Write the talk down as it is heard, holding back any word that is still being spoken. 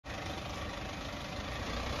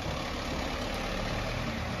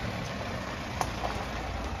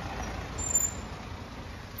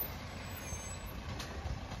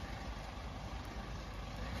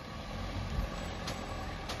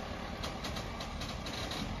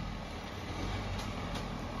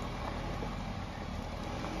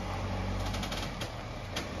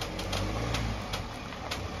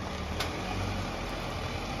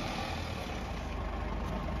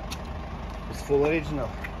full original.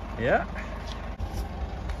 Yeah.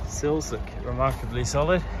 Sills look remarkably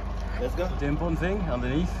solid. Let's go. The important thing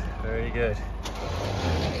underneath, very good.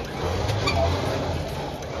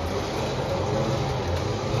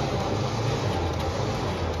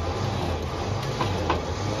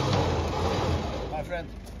 My friend,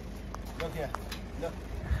 look here. Look.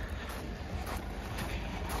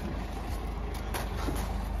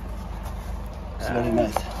 It's very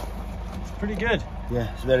nice. It's pretty good.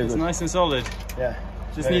 Yeah, it's very It's good. nice and solid. Yeah.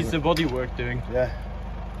 Just needs the body work doing. Yeah.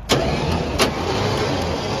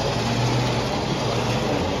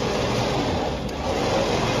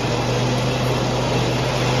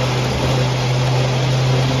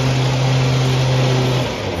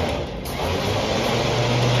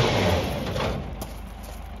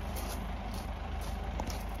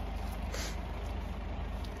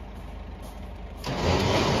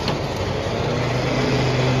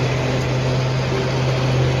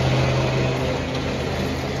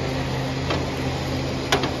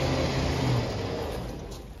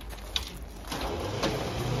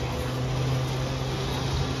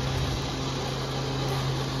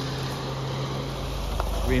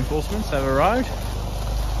 Reinforcements have arrived.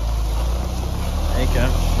 There you go,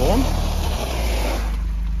 Vaughn.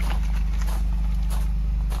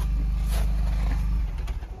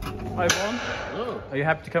 Hi Vaughn. Hello. Are you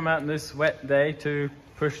happy to come out on this wet day to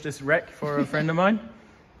push this wreck for a friend of mine?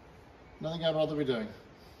 Nothing I'd rather be doing.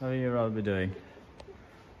 Nothing you'd rather be doing.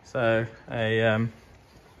 So, a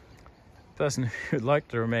person who would like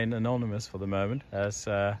to remain anonymous for the moment has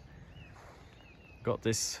got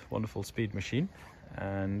this wonderful speed machine,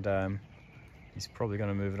 and he's probably going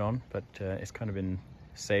to move it on, but it's kind of been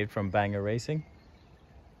saved from Banger Racing.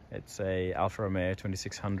 It's a Alfa Romeo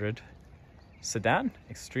 2600 sedan,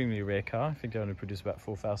 extremely rare car. I think they only produce about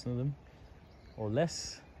 4,000 of them or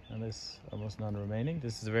less, and there's almost none remaining.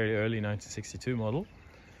 This is a very early 1962 model,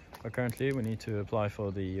 but currently we need to apply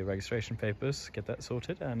for the registration papers, get that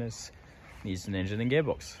sorted, and it needs an engine and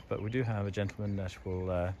gearbox. But we do have a gentleman that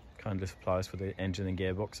will kindly supply us with the engine and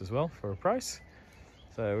gearbox as well for a price.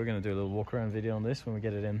 So we're going to do a little walk around video on this when we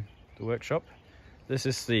get it in the workshop. This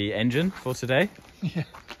is the engine for today. Yeah.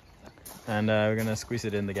 And we're going to squeeze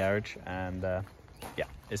it in the garage, and yeah,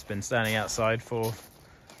 it's been standing outside for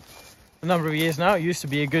a number of years now. It used to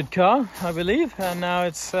be a good car, I believe, and now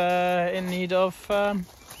it's in need of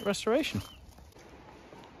restoration.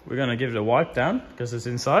 We're going to give it a wipe down because it's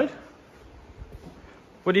inside.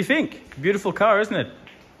 What do you think? Beautiful car, isn't it?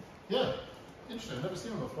 Yeah, interesting. I've never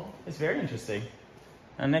seen one before. It's very interesting.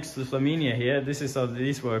 And next to the Flaminia here,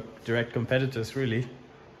 these were direct competitors really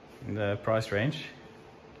in the price range.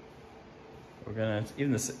 We're gonna,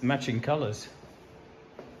 even the matching colors.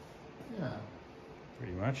 Yeah.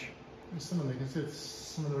 Pretty much. It's similar. You can see it's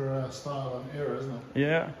similar style and era, isn't it?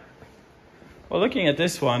 Yeah. Well, looking at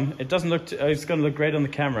this one, it doesn't look, it's gonna look great on the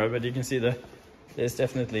camera, but you can see there's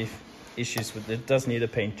definitely issues with it. It does need a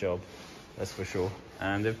paint job, that's for sure.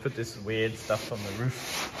 And they've put this weird stuff on the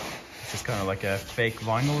roof. It's just kind of like a fake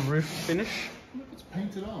vinyl roof finish. Look, it's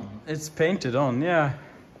painted on. It's painted on, yeah.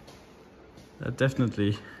 That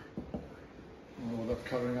definitely. Oh, that's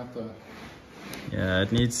covering up the... Yeah,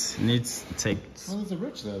 it needs to take... Oh, there's a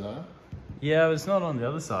ridge there, though. Yeah, but it's not on the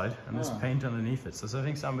other side, and there's Ah. paint underneath it. So I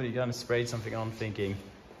think somebody kind of sprayed something on thinking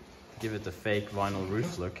to give it the fake vinyl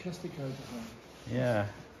roof look. Plastic coat. Yeah.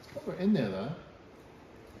 It's proper in there, though.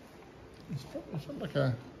 It's not like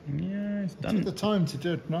a... Yeah, it's It done. took the time to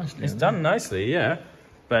do it nicely. It's hasn't done it? nicely, yeah.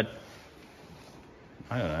 But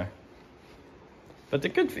I don't know. But the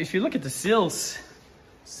good, if you look at the sills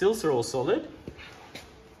are all solid.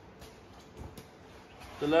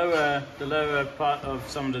 The lower part of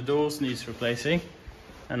some of the doors needs replacing,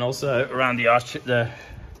 and also around the arch,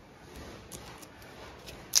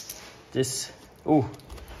 oh,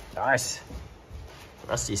 nice,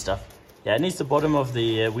 rusty stuff. Yeah, it needs the bottom of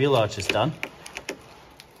the wheel arches done,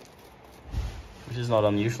 which is not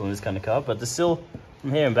unusual in this kind of car. But the sill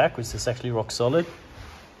from here and backwards is actually rock solid.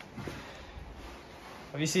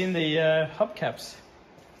 Have you seen the hubcaps?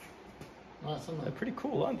 Nice, isn't They're it? pretty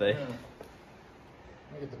cool, aren't they? Yeah.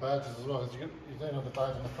 I get the badges as well. You don't have the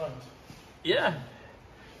badge on the front. Yeah.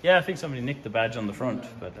 Yeah, I think somebody nicked the badge on the front,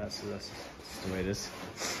 but that's the way it is.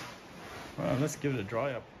 Well, let's give it a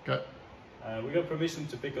dry up. Go. We got permission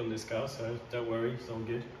to pick on this car, so don't worry, it's all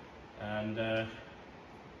good. And we're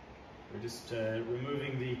just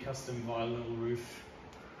removing the custom vinyl roof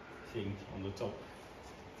thing on the top.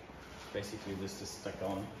 Basically, this just stuck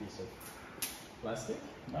on a piece of plastic.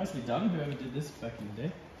 Nicely done, whoever did this back in the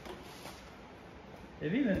day.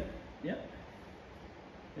 They've even, yeah,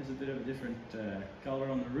 there's a bit of a different color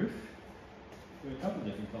on the roof. We have a couple of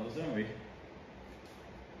different colors, don't we?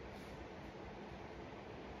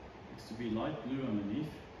 Looks to be light blue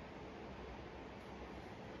underneath.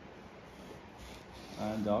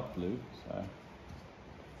 And dark blue, so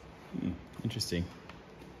interesting.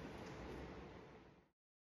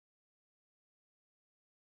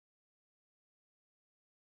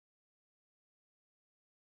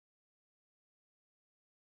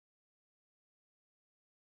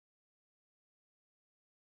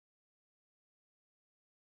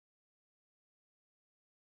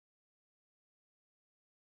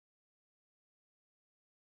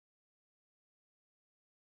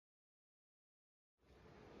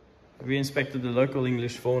 We inspected the local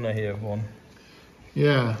English fauna here, Vaughn.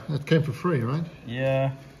 Yeah, that came for free, right?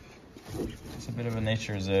 Yeah, it's a bit of a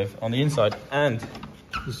nature reserve on the inside and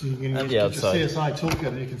the outside. Just CSI toolkit,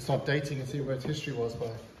 and you can start dating and see where its history was by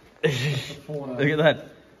fauna. Look at that.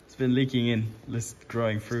 It's been leaking in, just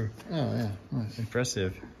growing through. Oh yeah, nice.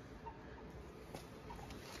 Impressive.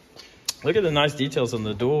 Look at the nice details on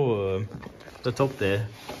the door, the top there.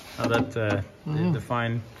 How that, the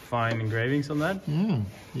fine engravings on that. Yeah,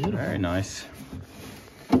 beautiful. Very nice.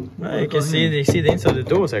 You can see the inside of the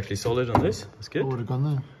door is actually solid on this. That's good. What would have gone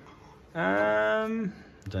there?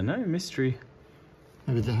 I don't know, mystery.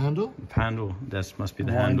 Maybe the handle? Handle, that must be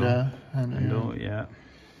the handle. Handle, yeah.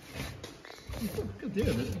 Good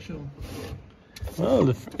deal, the actual.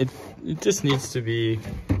 Well, it just needs to be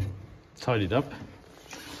tidied up.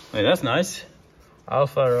 Wait, that's nice.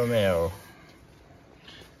 Alfa Romeo.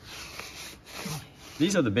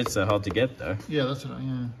 These are the bits that are hard to get though. Yeah, that's right,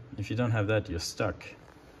 yeah. If you don't have that, you're stuck.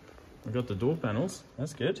 We got the door panels,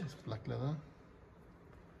 that's good. It's black leather.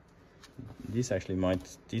 These actually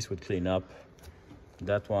these would clean up.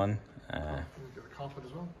 That one. We got the carpet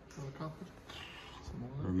as well. The carpet.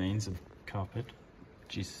 Remains of carpet.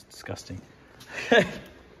 Jeez, disgusting. Spider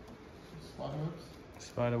webs.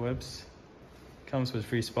 Spider webs. Comes with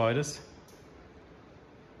 3 spiders.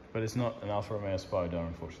 But it's not an Alfa Romeo spider,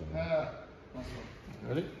 unfortunately.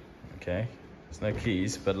 Ready? Okay. There's no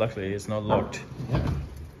keys, but luckily it's not locked.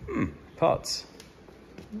 Yeah. Parts.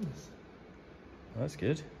 Nice. That's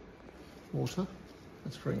good. Water.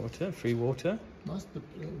 That's free. Water, free water. Nice. The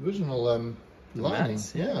original lining.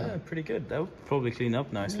 Mats, yeah, pretty good. That would probably clean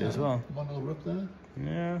up nicely as well. One little rip there.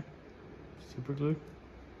 Yeah. Super glue.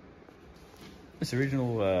 This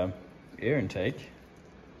original air intake.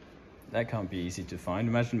 That can't be easy to find.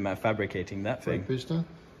 Imagine fabricating that thing. Brake booster.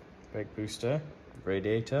 Brake booster.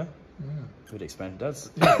 Radiator. Yeah. Good expansion. That's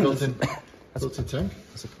built-in tank.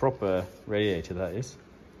 That's a proper radiator, that is.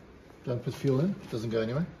 Don't put fuel in. Doesn't go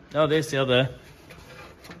anywhere. Oh, there's the other.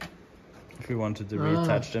 If we wanted to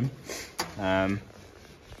reattach them. I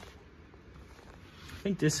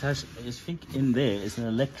think this has. I think in there is an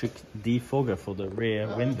electric defogger for the rear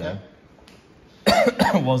window.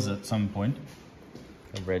 Okay. Was at some point.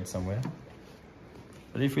 I've read somewhere.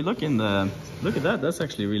 But if we look in the, look at that. That's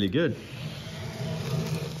actually really good.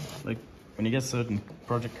 Like when you get certain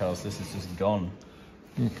project cars, this is just gone.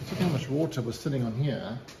 Yeah, look how much water was sitting on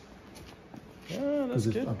here. Yeah, that's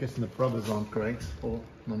good. I'm guessing the rubbers aren't great or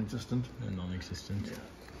non-existent. They're non-existent.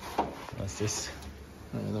 Yeah. That's this.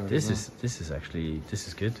 Oh, this is actually, this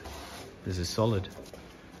is good. This is solid.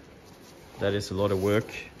 That is a lot of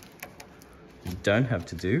work you don't have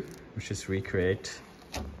to do, which is recreate.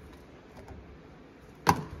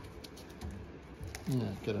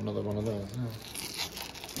 Yeah, get another one of those.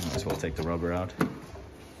 Yeah. Might as well take the rubber out.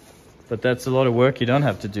 But that's a lot of work you don't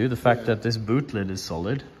have to do. The fact that this boot lid is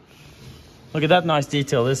solid. Look at that nice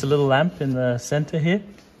detail. There's a little lamp in the center here.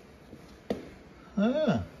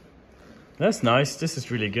 Ah. That's nice. This is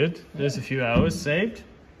really good. There's a few hours saved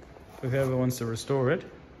for whoever wants to restore it.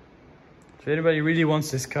 If anybody really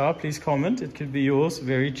wants this car, please comment. It could be yours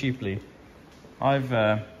very cheaply. I've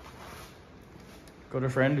got a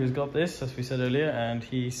friend who's got this, as we said earlier, and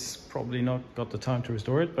he's probably not got the time to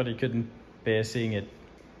restore it, but he couldn't bear seeing it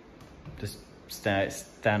just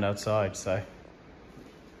stand outside, so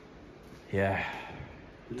yeah.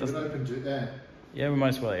 Leave it open to air. Yeah, we might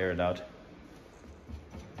as well air it out.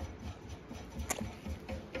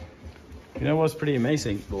 You know what's pretty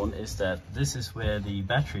amazing, Vaughn, is that this is where the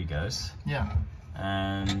battery goes. Yeah.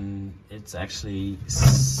 And it's actually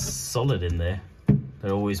solid in there.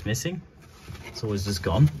 They're always missing. It's always just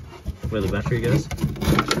gone where the battery goes.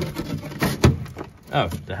 Oh,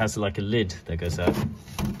 that has like a lid that goes out.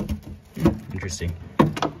 Interesting.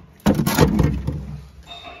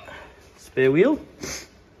 Spare wheel.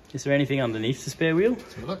 Is there anything underneath the spare wheel?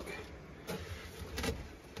 Let's have a look.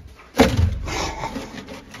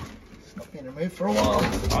 It's not been removed for a while.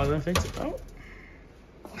 I don't think so.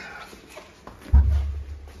 Oh.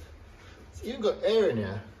 It's even got air in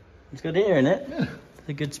here. It's got air in it? Yeah.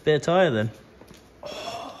 A good spare tyre then.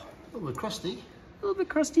 Oh, little bit crusty. A little bit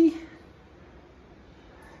crusty. You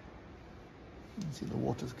can see the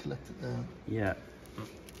water's collected there. Yeah.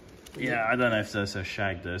 Yeah, I don't know if those are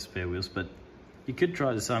shagged, those spare wheels, but you could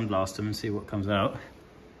try to sandblast them and see what comes out.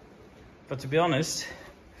 But to be honest,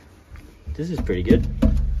 this is pretty good.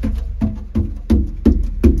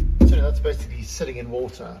 So that's basically sitting in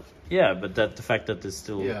water. Yeah, but the fact that it's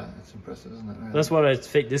still... Yeah, it's impressive, isn't it? Really? That's what I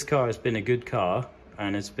think. This car has been a good car,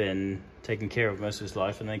 and it's been taken care of most of its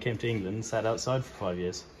life, and then came to England and sat outside for 5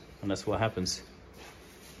 years. And that's what happens.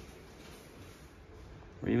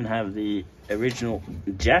 We even have the original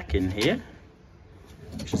jack in here,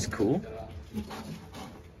 which is cool.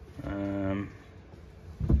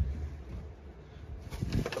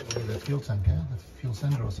 The fuel tank, yeah? The fuel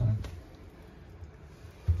sender or something.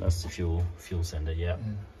 That's the fuel sender, yeah.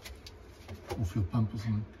 Or fuel pump or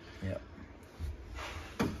something. Yeah.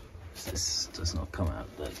 This does not come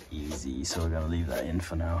out that easy, so we're going to leave that in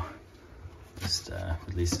for now. Just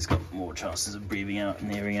at least it's got more chances of breathing out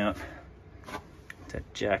and airing out.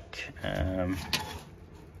 That jack.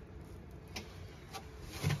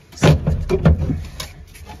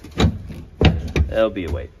 There'll be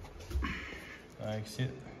a wait.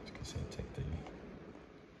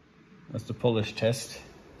 That's the polish test.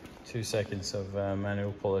 2 seconds of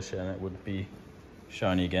manual polish and it would be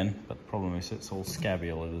shiny again, but the problem is it's all scabby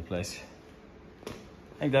all over the place. I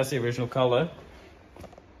think that's the original color.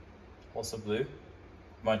 Also blue.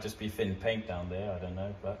 Might just be thin paint down there, I don't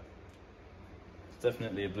know, but it's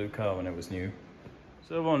definitely a blue car when it was new.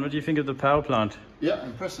 So Vaughn, what do you think of the power plant? Yeah,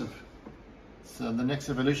 impressive. It's the next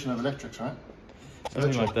evolution of electrics, right?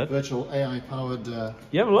 Something like that. Virtual AI powered.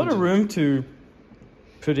 You have a lot of room to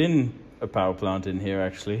put in a power plant in here,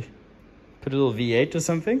 actually. Put a little V8 or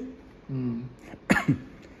something.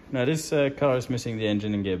 Now this car is missing the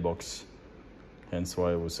engine and gearbox, hence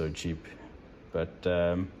why it was so cheap. But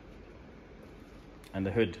and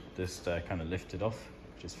the hood just kind of lifted off,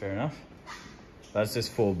 which is fair enough. That's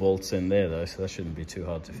just 4 bolts in there though, so that shouldn't be too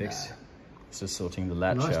hard to fix. Nah. It's just sorting the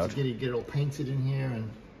latch out. Nice to get it all painted in here and.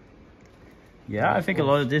 Yeah, I think a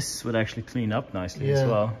lot of this would actually clean up nicely as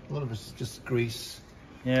well. A lot of it's just grease.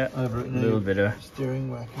 Yeah, over it, a little bit of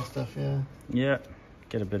steering whack and stuff. Yeah. Yeah,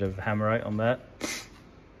 get a bit of hammerite on that.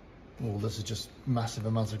 Well, this is just massive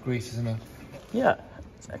amounts of grease, isn't it? Yeah,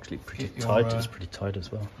 it's actually pretty tight. It's pretty tight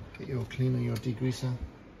as well. Get your cleaner, your degreaser.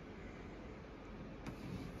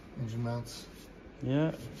 Engine mounts.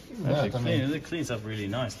 Yeah, actually it cleans up really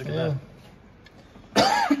nice. Look at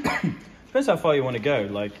that. Depends how far you want to go.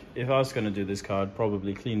 Like, if I was going to do this car, I'd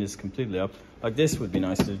probably clean this completely up. Like, this would be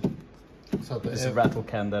nice to just rattle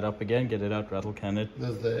can that up again, get it out, rattle can it.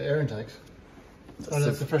 There's the air intakes. Oh,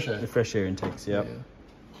 that's the fresh air. The fresh air intakes, yeah.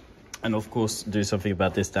 And of course, do something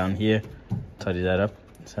about this down here. Tidy that up.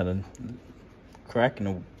 It's had a crack and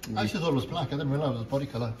a... I actually thought it was black. I didn't realise it was body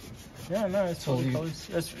colour. Yeah, no, it's body colours.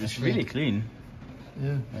 It's really clean.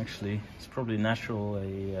 Yeah. Actually, it's probably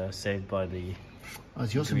naturally saved by the... Oh,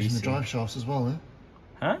 you're also missing the drive shafts as well, eh?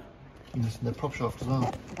 Huh? You're missing the prop shaft as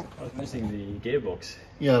well. I was missing the gearbox.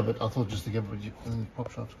 Yeah, but I thought just the gearbox, the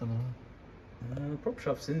prop shaft's gonna... The prop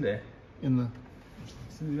shaft's in there. In the...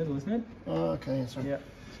 It's in the middle, isn't it? Oh, okay, sorry. Yeah,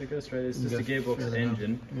 so it goes straight. It's just the gearbox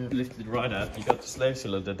engine. Yeah. Lifted right out. You got the slave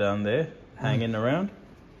cylinder down there, hanging around.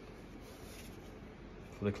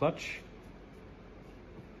 For the clutch.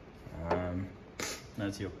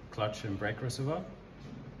 That's your clutch and brake reservoir.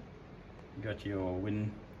 You got your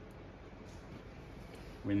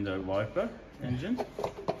window wiper engine,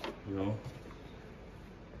 your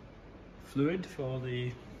fluid for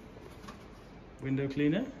the window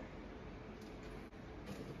cleaner.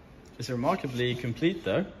 It's remarkably complete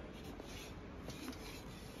though.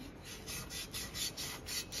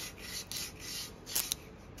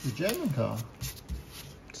 The German car.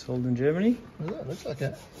 Sold in Germany. Oh, that looks like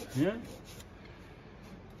it. Yeah.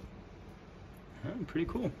 Pretty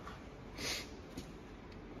cool.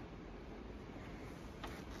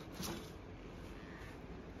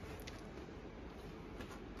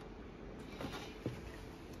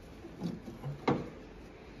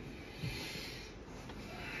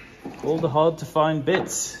 All the hard to find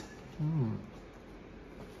bits.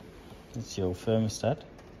 That's your thermostat.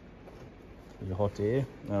 Your hot air,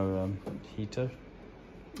 heater.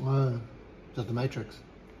 Is that the matrix?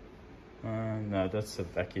 No, that's a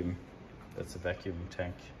vacuum. That's a vacuum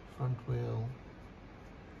tank. Front wheel.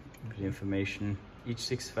 The information. Each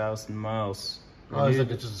 6,000 miles. Oh, is that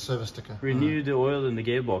just a service sticker? Renew the oil in the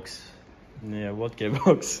gearbox. Yeah, what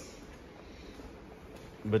gearbox?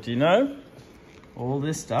 But you know, all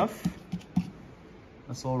this stuff,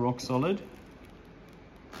 that's all rock solid.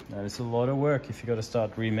 That is a lot of work if you got to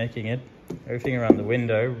start remaking it. Everything around the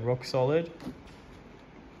window, rock solid.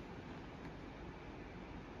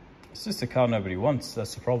 It's just a car nobody wants,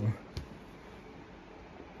 that's the problem.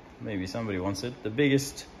 Maybe somebody wants it. The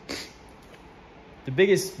biggest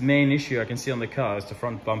main issue I can see on the car is the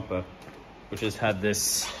front bumper, which has had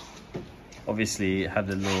this, obviously had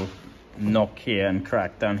a little knock here and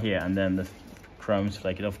crack down here, and then the chrome's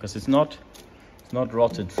flaking off because it's not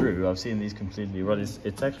rotted through. I've seen these completely rotted.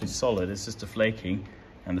 It's actually solid. It's just the flaking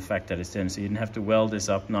and the fact that it's thin. So you didn't have to weld this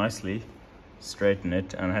up nicely, straighten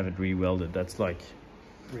it, and have it re-welded. That's like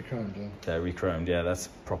Re-chromed, yeah. they're re-chromed. Yeah, that's a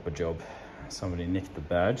proper job. Somebody nicked the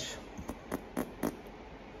badge.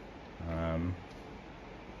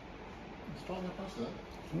 It's drying up nicely,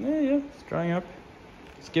 Yeah, it's drying up.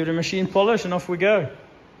 Let's give it a machine polish and off we go.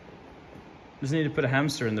 Just need to put a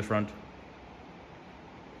hamster in the front.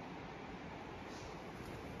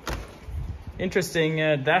 Interesting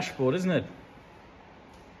dashboard, isn't it?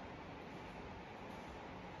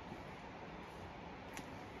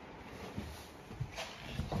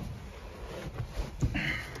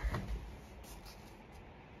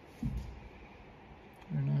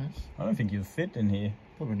 Very nice. I don't think you'll fit in here.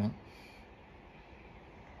 Probably not.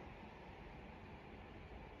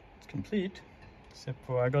 It's complete, except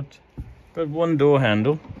for I got one door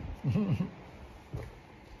handle.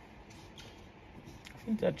 I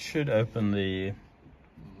think that should open the... It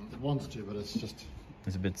wants to, but it's just...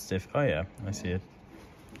 It's a bit stiff. Oh yeah, I see it.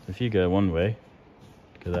 So if you go one way,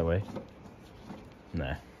 go that way.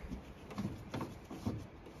 Nah.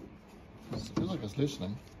 It feels like it's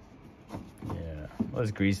loosening. Yeah, let's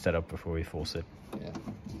grease that up before we force it. Yeah.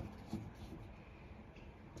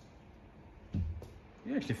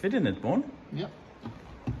 You actually fit in it, Vaughn. Yep.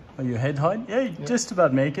 Are you head height? Yeah, you just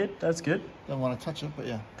about make it. That's good. Don't want to touch it, but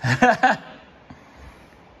yeah.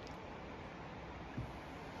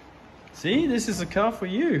 See, this is a car for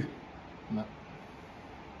you. No.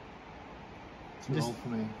 Too old for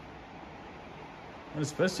me. Well, it's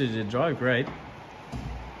supposed to drive great.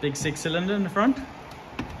 Big 6-cylinder in the front.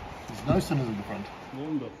 There's no cylinders in the front.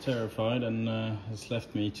 Vaughn got terrified and has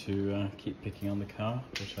left me to keep picking on the car,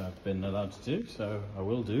 which I've been allowed to do, so I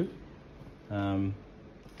will do.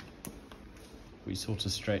 We sort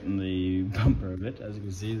of straightened the bumper a bit. As you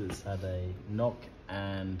can see, it's had a knock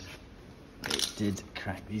and it did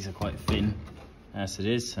crack. These are quite thin as it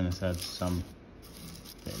is, and it's had some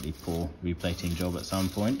fairly poor replating job at some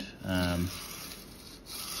point.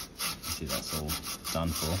 See, that's all done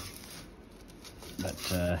for.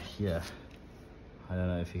 But yeah, I don't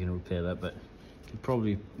know if you can repair that, but you could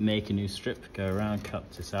probably make a new strip, go around,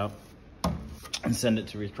 cut this out, and send it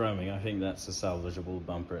to rechroming. I think that's a salvageable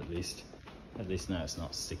bumper at least. At least now it's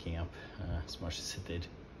not sticking up as much as it did.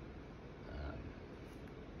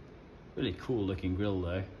 Really cool looking grille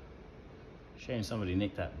though. Shame somebody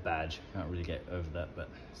nicked that badge. Can't really get over that, but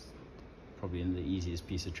it's probably the easiest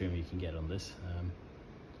piece of trim you can get on this.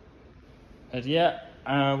 But yeah,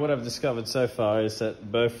 what I've discovered so far is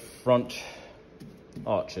that both front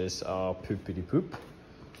arches are poopity poop.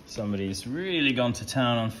 Somebody's really gone to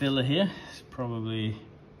town on filler here. It's probably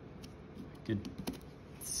a good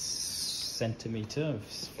centimetre of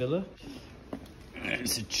filler.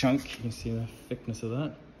 It's a chunk, you can see the thickness of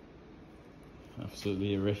that.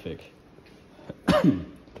 Absolutely horrific.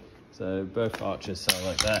 So both arches are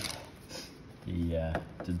like that.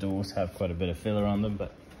 The doors have quite a bit of filler on them,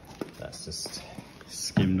 but that's just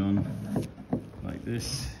skimmed on like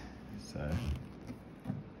this. So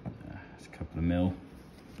it's a couple of mil.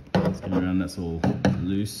 Skim around, that's all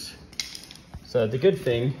loose. So the good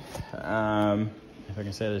thing, if I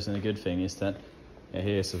can say there's a good thing, is that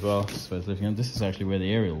here as well, so it's lifting up. This is actually where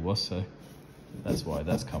the aerial was, so that's why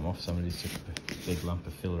that's come off. Somebody took a big lump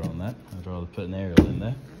of filler on that. I'd rather put an aerial in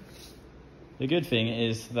there. The good thing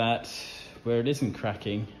is that where it isn't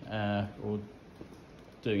cracking or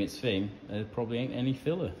doing its thing, there probably ain't any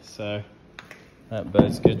filler. So that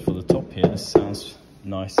bodes good for the top here. This sounds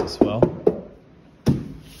nice as well.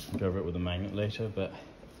 I'll go over it with a magnet later, but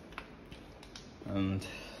and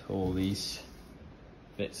all these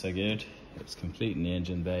bits are good. It's complete in the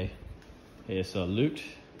engine bay. Here's our loot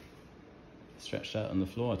stretched out on the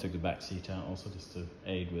floor. I took the back seat out also just to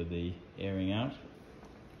aid with the airing out.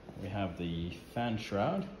 We have the fan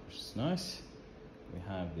shroud, which is nice. We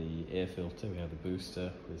have the air filter, we have the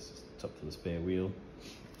booster with top to the spare wheel.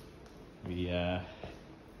 The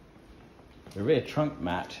rear trunk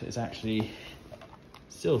mat is actually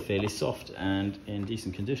still fairly soft and in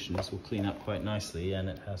decent condition. This will clean up quite nicely, and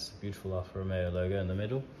it has the beautiful Alfa Romeo logo in the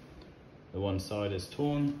middle. The one side is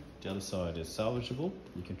torn, the other side is salvageable.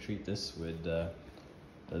 You can treat this with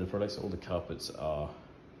other products. All the carpets are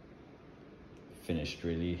finished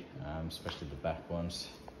really, especially the back ones.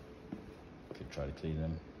 Could try to clean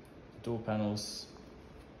them. The door panels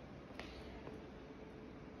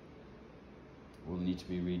will need to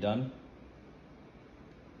be redone.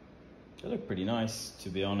 They look pretty nice, to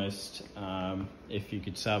be honest. If you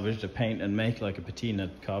could salvage the paint and make like a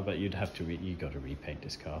Patina car, but you'd have to you got to repaint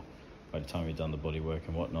this car by the time you've done the bodywork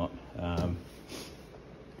and whatnot.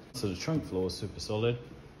 So the trunk floor is super solid.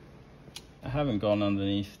 I haven't gone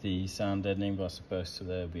underneath the sound deadening, but I suppose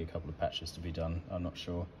there'll be a couple of patches to be done. I'm not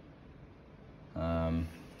sure.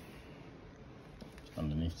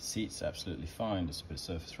 Underneath the seats, absolutely fine. Just a bit of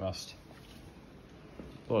surface rust.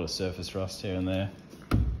 A lot of surface rust here and there.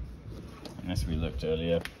 And as we looked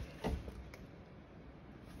earlier,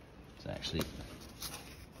 it's actually,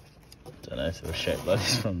 don't know if it was shaped like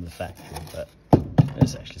this from the factory, but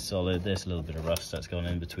it's actually solid. There's a little bit of rust that's gone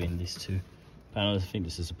in between these two panels. I think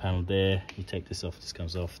this is a panel there. You take this off, this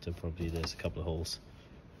comes off to probably, there's a couple of holes.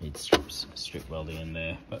 Needs strip welding in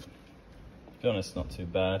there, but to be honest, not too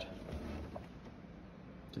bad.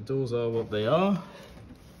 The doors are what they are,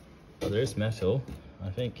 but there is metal. I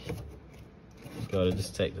think you've got to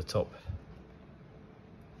just take the top.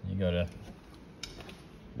 You got to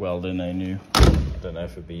weld in a new, I don't know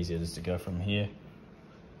if it'd be easier just to go from here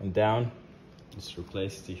and down. Just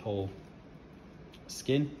replace the whole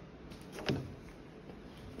skin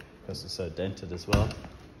because it's so dented as well.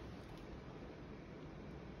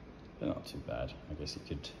 But not too bad. I guess you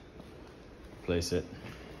could replace it.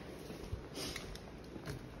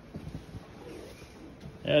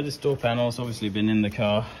 Yeah, this door panel's obviously been in the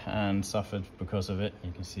car and suffered because of it.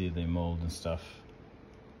 You can see the mold and stuff.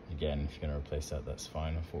 Again, if you're going to replace that, that's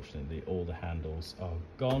fine. Unfortunately, all the handles are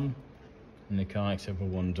gone in the car except for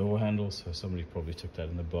one door handle, so somebody probably took that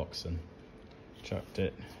in the box and chucked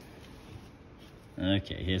it.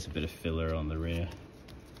 Okay, here's a bit of filler on the rear.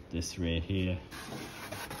 This rear here.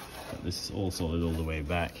 But this is all solid all the way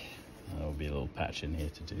back. There'll be a little patch in here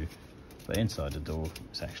to do. But inside the door,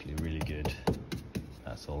 it's actually really good.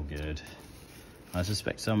 That's all good. I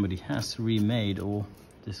suspect somebody has remade, or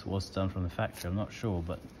this was done from the factory, I'm not sure,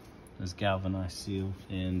 but there's galvanized seal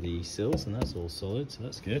in the sills and that's all solid, so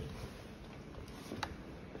that's good.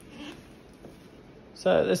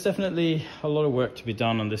 So there's definitely a lot of work to be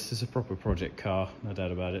done on this. This is a proper project car, no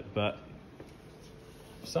doubt about it, but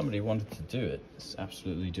if somebody wanted to do it, it's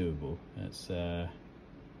absolutely doable. It's a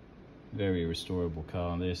very restorable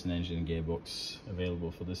car, and there's an engine and gearbox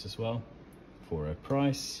available for this as well. For a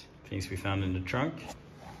price. Things we found in the trunk.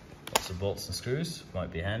 Lots of bolts and screws, might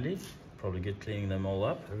be handy. Probably good cleaning them all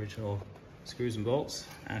up. Original screws and bolts,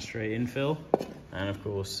 ashtray infill, and of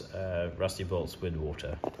course rusty bolts with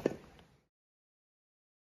water.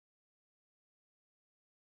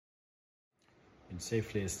 It's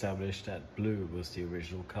safely established that blue was the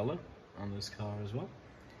original color on this car as well.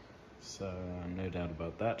 So no doubt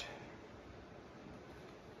about that.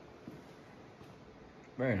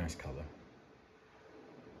 Very nice color.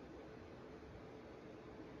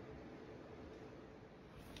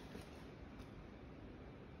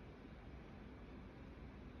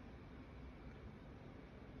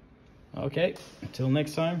 Okay, until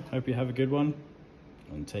next time, hope you have a good one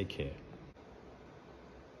and take care.